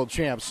defending world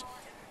champs.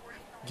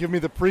 Give me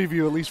the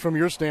preview, at least from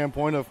your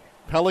standpoint, of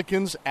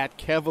Pelicans at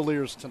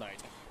Cavaliers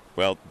tonight.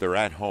 Well, they're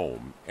at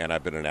home, and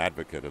I've been an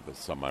advocate of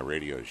this on my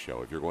radio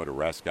show. If you're going to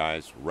rest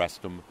guys,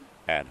 rest them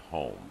at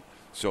home.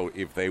 So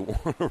if they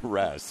want to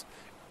rest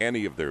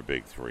any of their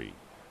big three,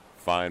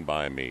 fine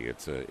by me.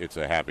 It's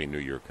a Happy New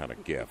Year kind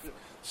of gift.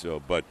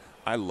 So, but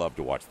I love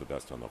to watch the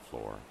best on the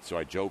floor. So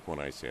I joke when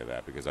I say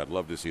that because I'd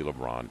love to see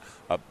LeBron.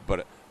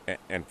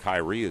 And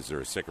Kyrie, is there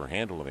a sicker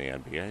handle in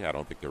the NBA? I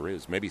don't think there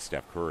is. Maybe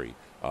Steph Curry,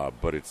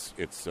 but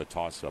it's a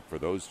toss-up for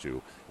those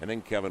two. And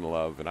then Kevin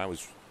Love, and I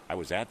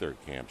was at their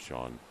camp,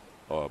 Sean,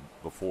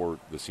 before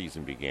the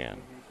season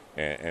began,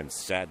 and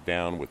sat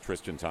down with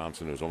Tristan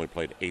Thompson, who's only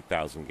played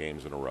 8,000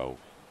 games in a row.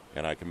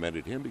 And I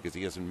commended him because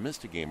he hasn't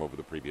missed a game over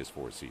the previous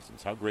 4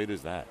 seasons. How great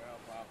is that?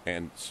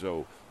 And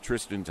so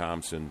Tristan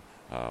Thompson,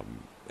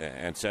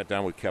 and sat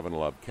down with Kevin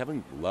Love.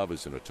 Kevin Love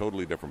is in a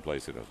totally different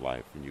place in his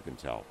life, and you can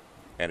tell.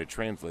 And it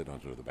translates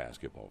onto the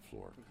basketball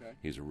floor. Okay.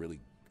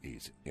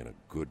 He's in a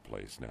good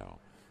place now.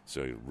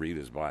 So you read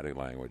his body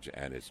language,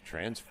 and it's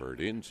transferred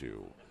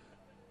into,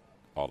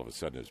 all of a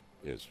sudden,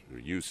 his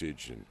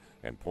usage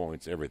and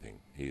points, everything.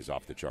 He's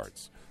off the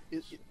charts.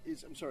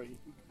 I'm sorry,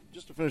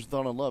 just to finish the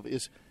thought on Love,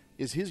 is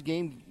his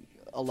game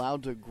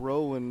allowed to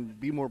grow and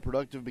be more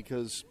productive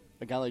because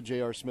a guy like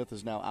J.R. Smith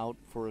is now out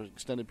for an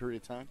extended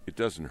period of time? It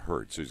doesn't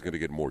hurt, so he's going to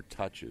get more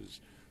touches,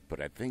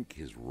 but I think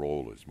his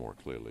role is more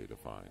clearly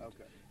defined.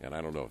 Okay. And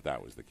I don't know if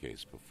that was the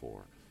case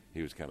before.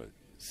 He was kind of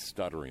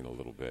stuttering a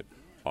little bit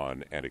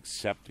on and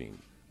accepting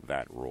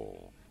that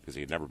role because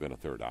he had never been a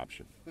third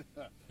option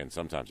and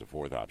sometimes a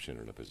fourth option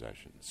in a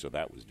possession. So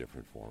that was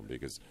different for him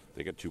because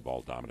they got two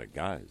ball-dominant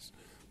guys.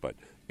 But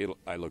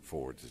I look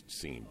forward to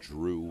seeing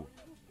Drew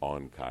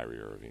on Kyrie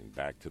Irving,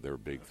 back to their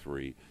big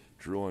three.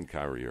 Drew on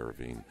Kyrie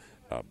Irving.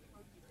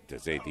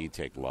 Does AD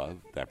take Love?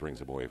 That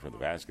brings him away from the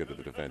basket to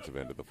the defensive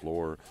end of the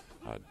floor.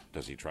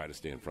 Does he try to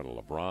stay in front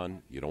of LeBron?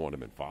 You don't want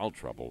him in foul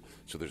trouble.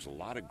 So there's a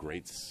lot of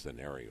great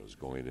scenarios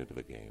going into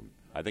the game.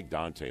 I think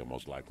Dante will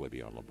most likely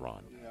be on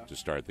LeBron to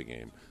start the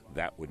game.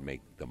 That would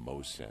make the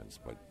most sense.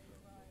 But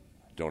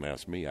don't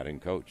ask me. I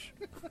didn't coach.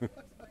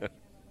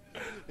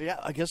 Yeah,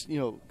 I guess,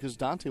 because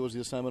Dante was the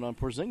assignment on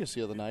Porzingis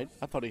the other night.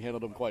 I thought he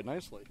handled him quite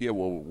nicely. Yeah,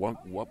 well,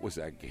 what was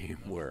that game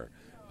where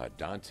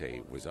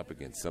Dante was up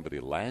against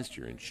somebody last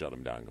year and shut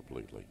him down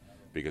completely?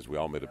 Because we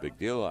all made a big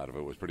deal out of it.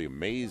 It was pretty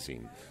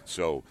amazing.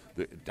 So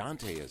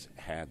Dante has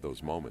had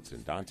those moments,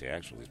 and Dante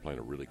actually is playing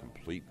a really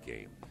complete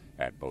game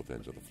at both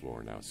ends of the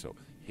floor now. So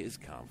his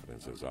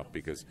confidence is up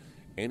because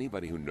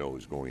anybody who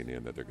knows going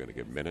in that they're going to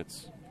get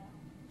minutes,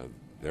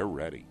 they're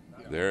ready.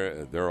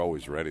 They're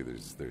always ready.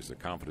 There's a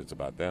confidence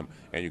about them,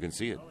 and you can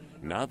see it.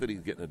 Not that he's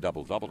getting a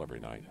double-double every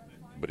night,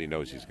 but he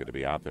knows he's going to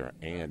be out there,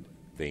 and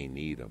they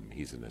need him.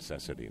 He's a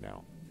necessity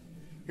now.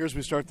 Here as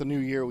we start the new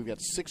year, we've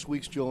got 6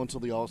 weeks, Joel, until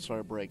the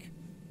All-Star break.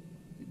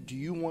 Do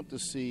you want to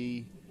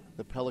see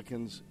the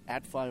Pelicans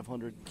at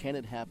 500? Can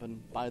it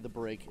happen by the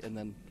break, and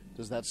then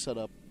does that set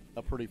up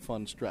a pretty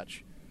fun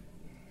stretch?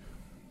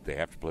 They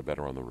have to play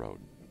better on the road,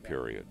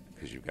 period,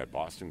 because you've got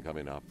Boston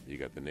coming up. You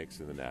got the Knicks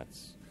and the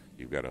Nets.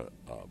 You've got a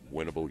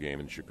winnable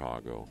game in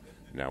Chicago.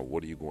 Now,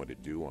 what are you going to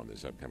do on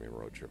this upcoming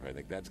road trip? I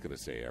think that's going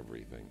to say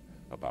everything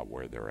about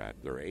where they're at.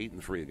 They're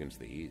 8-3 against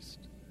the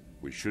East.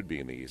 We should be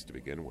in the East to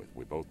begin with.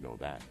 We both know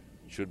that.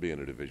 Should be in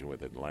a division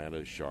with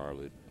Atlanta,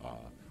 Charlotte,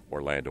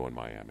 Orlando, and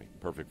Miami.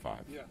 Perfect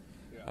five.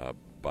 Yeah.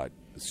 But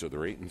so they're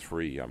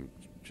 8-3. I'm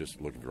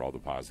just looking for all the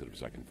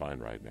positives I can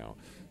find right now.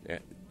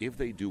 If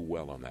they do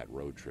well on that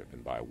road trip,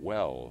 and by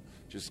well,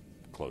 just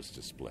close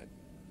to split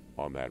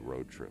on that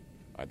road trip,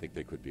 I think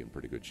they could be in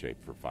pretty good shape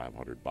for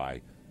 500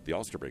 by the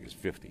All-Star break is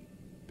 50,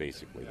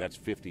 basically. That's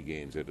 50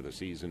 games into the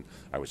season.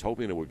 I was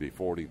hoping it would be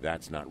 40.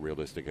 That's not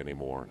realistic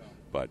anymore,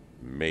 but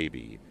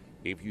maybe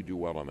if you do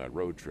well on that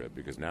road trip,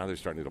 because now they're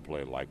starting to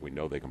play like we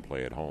know they can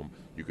play at home,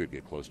 you could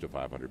get close to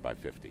 500 by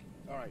 50.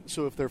 All right.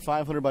 So if they're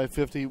 500 by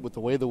 50, with the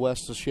way the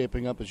West is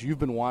shaping up, as you've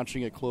been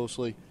watching it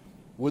closely,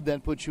 would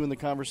that put you in the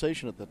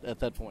conversation at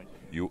that point?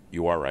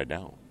 You are right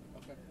now.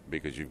 Okay.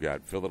 Because you've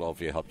got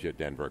Philadelphia helped you at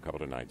Denver a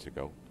couple of nights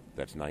ago.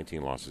 That's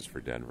 19 losses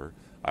for Denver.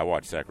 I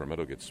watched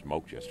Sacramento get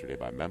smoked yesterday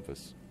by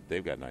Memphis.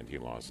 They've got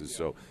 19 losses.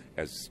 So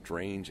as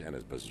strange and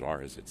as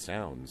bizarre as it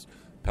sounds,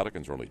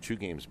 Pelicans are only 2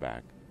 games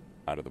back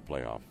out of the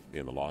playoff,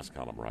 in the loss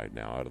column right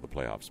now, out of the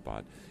playoff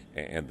spot.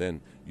 And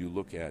then you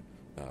look at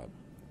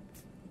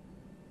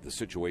the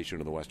situation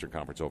in the Western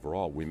Conference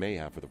overall. We may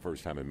have, for the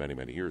first time in many,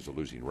 many years, a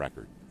losing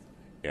record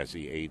as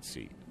the 8th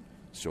seed.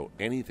 So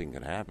anything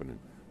can happen.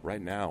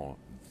 Right now,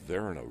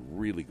 they're in a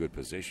really good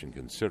position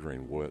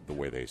considering the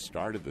way they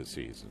started the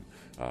season.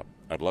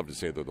 I'd love to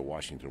say they're the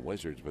Washington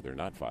Wizards, but they're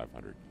not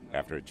 500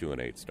 after a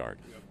 2-8 start.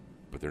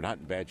 But they're not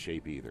in bad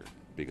shape either,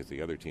 because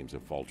the other teams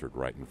have faltered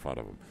right in front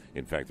of them.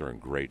 In fact, they're in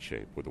great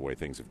shape with the way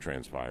things have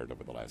transpired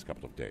over the last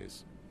couple of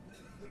days.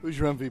 Who's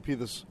your MVP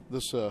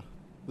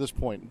this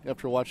point?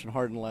 After watching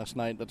Harden last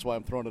night, that's why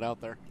I'm throwing it out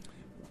there.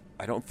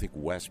 I don't think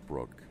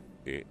Westbrook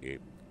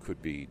it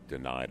could be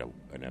denied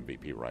an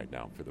MVP right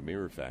now, for the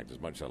mere fact,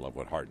 as much as I love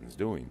what Harden's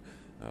doing,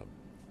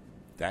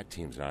 that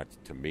team's not,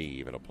 to me,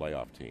 even a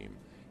playoff team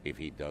if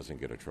he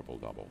doesn't get a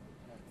triple-double.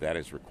 That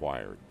is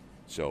required.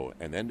 So,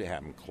 and then to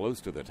have him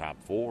close to the top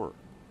 4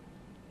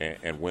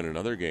 and win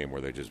another game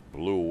where they just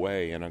blew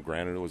away, and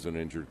granted it was an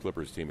injured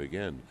Clippers team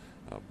again,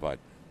 but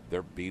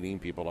they're beating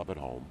people up at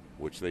home,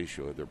 which they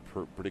should.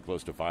 They're pretty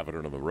close to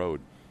 500 on the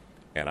road,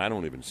 and I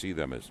don't even see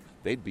them as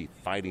 – they'd be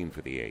fighting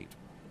for the 8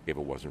 if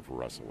it wasn't for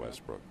Russell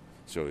Westbrook.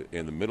 So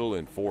in the middle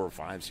and 4 or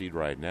 5 seed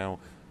right now,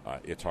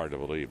 it's hard to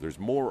believe. There's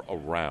more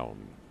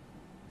around.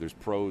 There's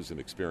pros and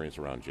experience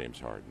around James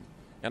Harden.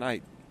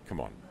 And come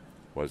on,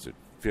 was it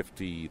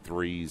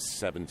 53,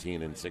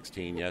 17, and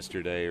 16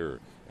 yesterday, or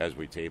as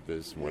we tape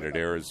this, when it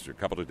airs a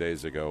couple of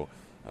days ago.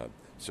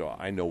 So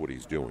I know what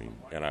he's doing,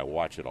 and I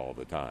watch it all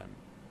the time.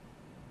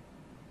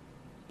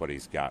 But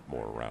he's got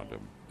more around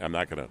him. I'm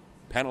not going to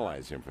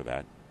penalize him for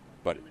that,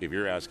 but if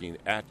you're asking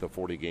at the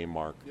 40-game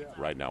mark,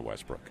 right now,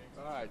 Westbrook.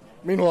 All right.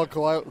 Meanwhile,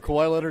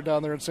 Kawhi Leonard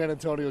down there in San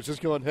Antonio is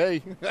just going,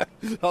 hey,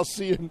 I'll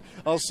see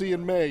you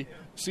in May.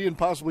 See you in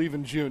possibly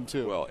even June,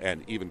 too. Well,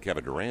 and even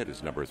Kevin Durant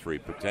is number 3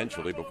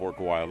 potentially before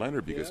Kawhi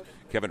Leonard, because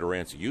Kevin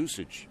Durant's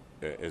usage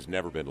has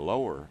never been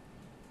lower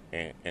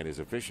and his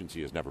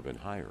efficiency has never been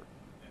higher.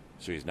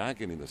 So he's not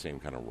getting the same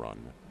kind of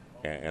run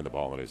and the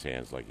ball in his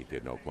hands like he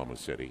did in Oklahoma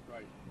City.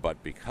 Right.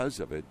 But because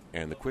of it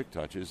and the quick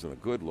touches and the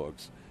good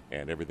looks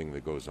and everything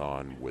that goes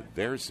on with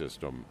their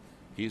system,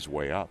 he's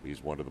way up.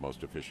 He's one of the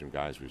most efficient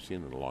guys we've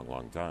seen in a long,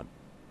 long time.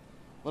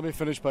 Let me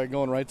finish by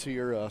going right to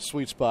your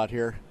sweet spot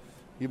here.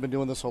 You've been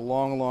doing this a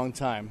long, long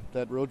time.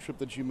 That road trip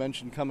that you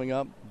mentioned coming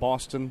up,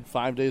 Boston,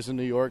 5 days in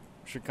New York,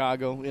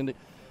 Chicago, Indy.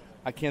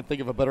 I can't think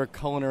of a better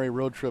culinary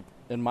road trip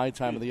in my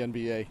time of the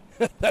NBA.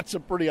 That's a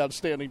pretty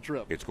outstanding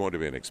trip. It's going to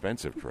be an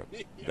expensive trip.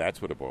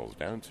 That's what it boils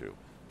down to.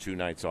 2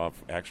 nights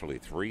off, actually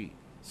 3,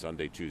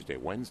 Sunday, Tuesday,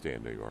 Wednesday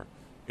in New York.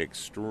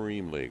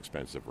 Extremely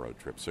expensive road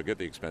trip. So get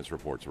the expense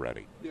reports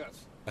ready.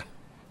 Yes.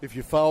 If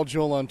you follow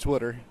Joel on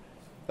Twitter,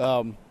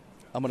 I'm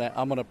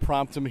gonna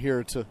prompt him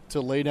here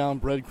to lay down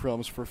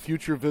breadcrumbs for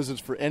future visits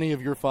for any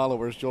of your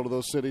followers, Joel, to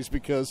those cities,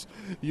 because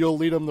you'll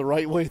lead them the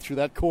right way through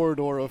that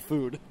corridor of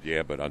food.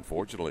 Yeah, but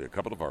unfortunately, a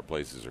couple of our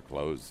places are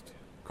closed.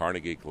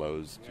 Carnegie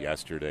closed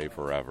yesterday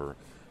forever.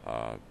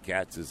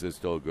 Katz's is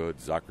still good.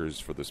 Zucker's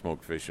for the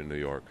smoked fish in New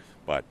York,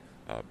 but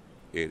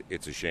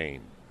it's a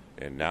shame.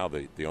 And now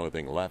the only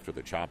thing left are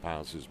the chop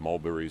houses,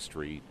 Mulberry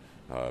Street.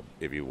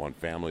 If you want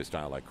family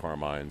style like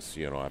Carmine's,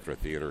 after a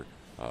theater,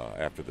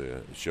 after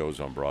the shows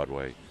on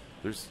Broadway,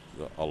 there's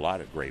a lot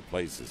of great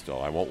places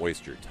still. I won't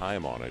waste your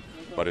time on it,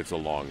 but it's a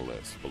long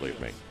list, believe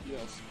me.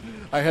 Yes.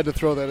 I had to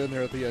throw that in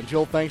there at the end.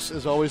 Joel, thanks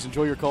as always.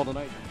 Enjoy your call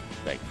tonight.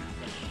 Thank you.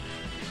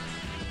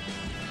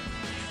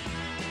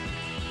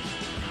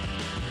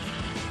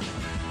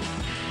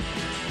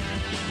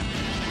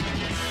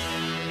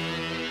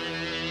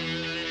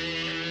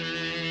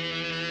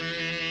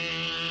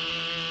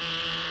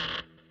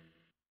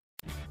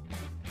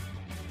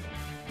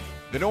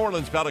 The New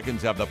Orleans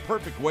Pelicans have the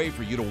perfect way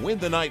for you to win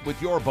the night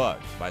with your buzz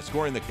by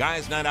scoring the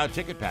Guys Night Out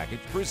ticket package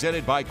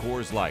presented by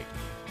Coors Light.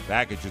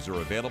 Packages are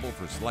available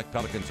for select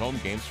Pelicans home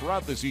games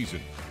throughout the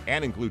season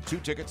and include 2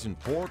 tickets and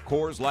 4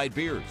 Coors Light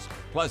beers,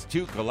 plus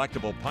 2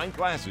 collectible pint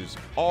glasses,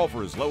 all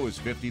for as low as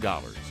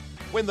 $50.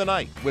 Win the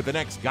night with the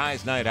next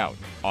Guys Night Out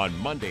on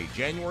Monday,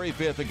 January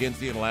 5th against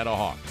the Atlanta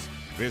Hawks.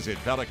 Visit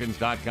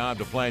Pelicans.com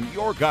to plan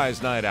your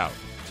Guys Night Out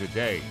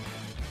today.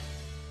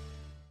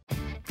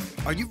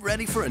 Are you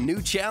ready for a new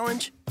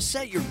challenge?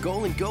 Set your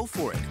goal and go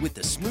for it with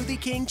the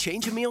Smoothie King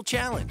Change a Meal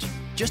Challenge.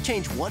 Just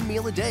change 1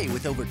 meal a day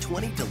with over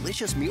 20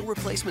 delicious meal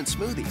replacement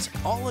smoothies,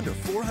 all under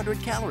 400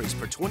 calories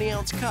per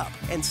 20-ounce cup,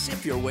 and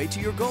sip your way to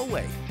your goal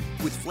weight.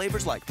 With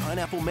flavors like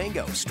pineapple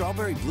mango,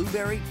 strawberry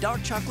blueberry,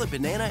 dark chocolate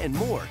banana, and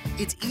more,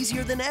 it's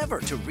easier than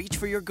ever to reach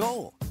for your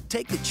goal.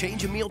 Take the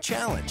Change a Meal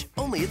Challenge,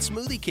 only at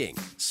Smoothie King.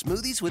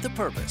 Smoothies with a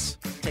purpose.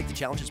 Take the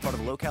challenge as part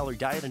of a low-calorie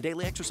diet and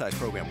daily exercise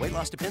program. Weight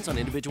loss depends on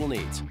individual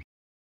needs.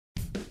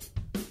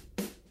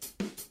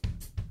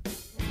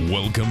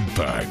 Welcome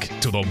back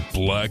to the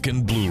Black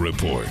and Blue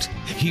Report.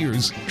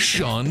 Here's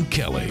Sean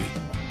Kelly.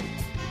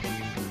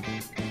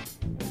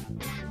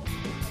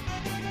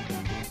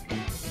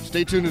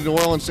 Stay tuned to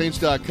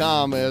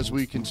NewOrleansSaints.com as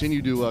we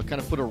continue to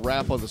kind of put a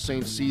wrap on the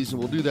Saints season.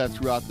 We'll do that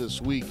throughout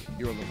this week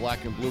here on the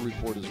Black and Blue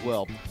Report as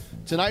well.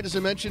 Tonight, as I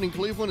mentioned, in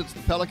Cleveland, it's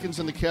the Pelicans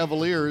and the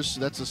Cavaliers.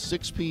 That's a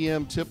 6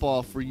 p.m.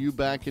 tip-off for you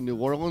back in New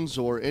Orleans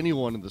or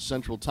anyone in the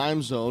Central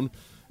Time Zone.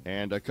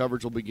 And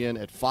coverage will begin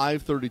at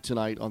 5:30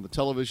 tonight on the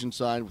television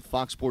side with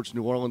Fox Sports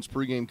New Orleans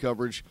pregame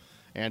coverage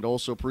and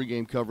also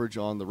pregame coverage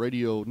on the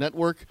radio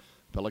network.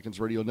 Pelicans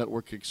Radio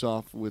Network kicks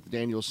off with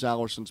Daniel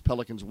Salerson's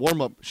Pelicans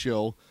warm-up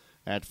show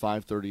at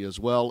 5:30 as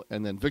well.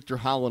 And then Victor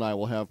Howell and I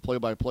will have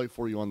play-by-play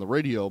for you on the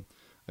radio,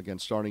 again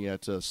starting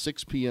at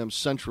 6 p.m.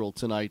 Central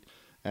tonight,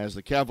 as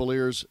the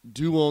Cavaliers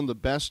do own the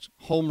best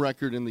home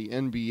record in the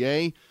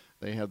NBA.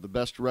 They have the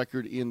best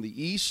record in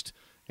the East.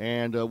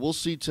 And we'll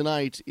see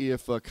tonight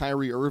if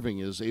Kyrie Irving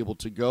is able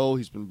to go.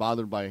 He's been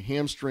bothered by a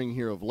hamstring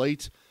here of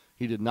late.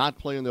 He did not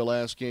play in their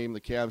last game.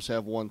 The Cavs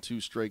have won 2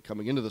 straight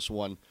coming into this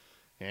one.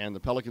 And the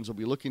Pelicans will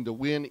be looking to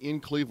win in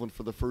Cleveland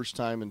for the first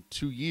time in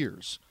 2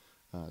 years.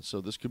 So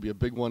this could be a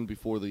big one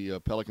before the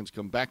Pelicans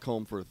come back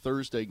home for a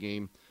Thursday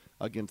game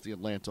against the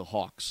Atlanta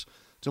Hawks.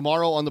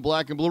 Tomorrow on the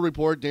Black and Blue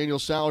Report, Daniel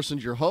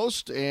Salerson's your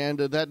host. And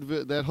that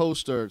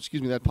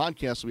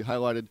podcast will be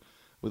highlighted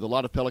with a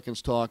lot of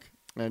Pelicans talk,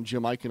 and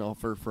Jim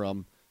Eichenhofer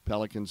from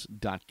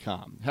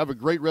Pelicans.com. Have a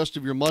great rest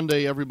of your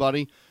Monday,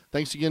 everybody.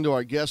 Thanks again to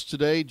our guests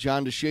today,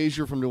 John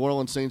DeShazier from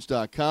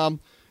NewOrleansSaints.com,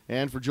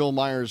 and for Joel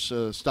Myers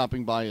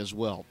stopping by as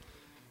well.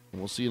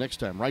 And we'll see you next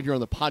time right here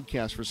on the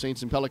podcast for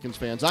Saints and Pelicans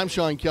fans. I'm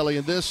Sean Kelly,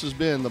 and this has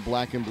been the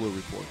Black and Blue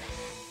Report.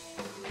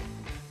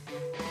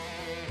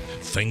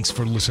 Thanks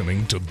for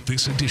listening to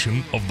this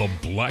edition of the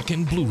Black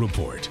and Blue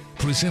Report,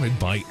 presented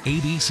by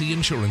ABC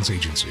Insurance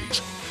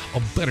Agencies.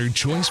 A better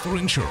choice for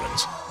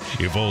insurance.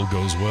 If all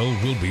goes well,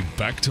 we'll be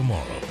back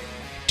tomorrow.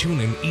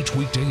 Tune in each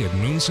weekday at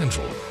noon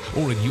Central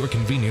or at your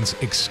convenience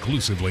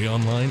exclusively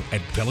online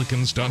at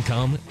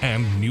Pelicans.com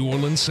and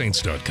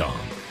NewOrleansSaints.com.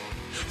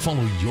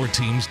 Follow your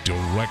teams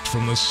direct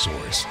from the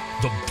source,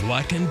 the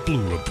Black and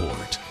Blue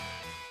Report.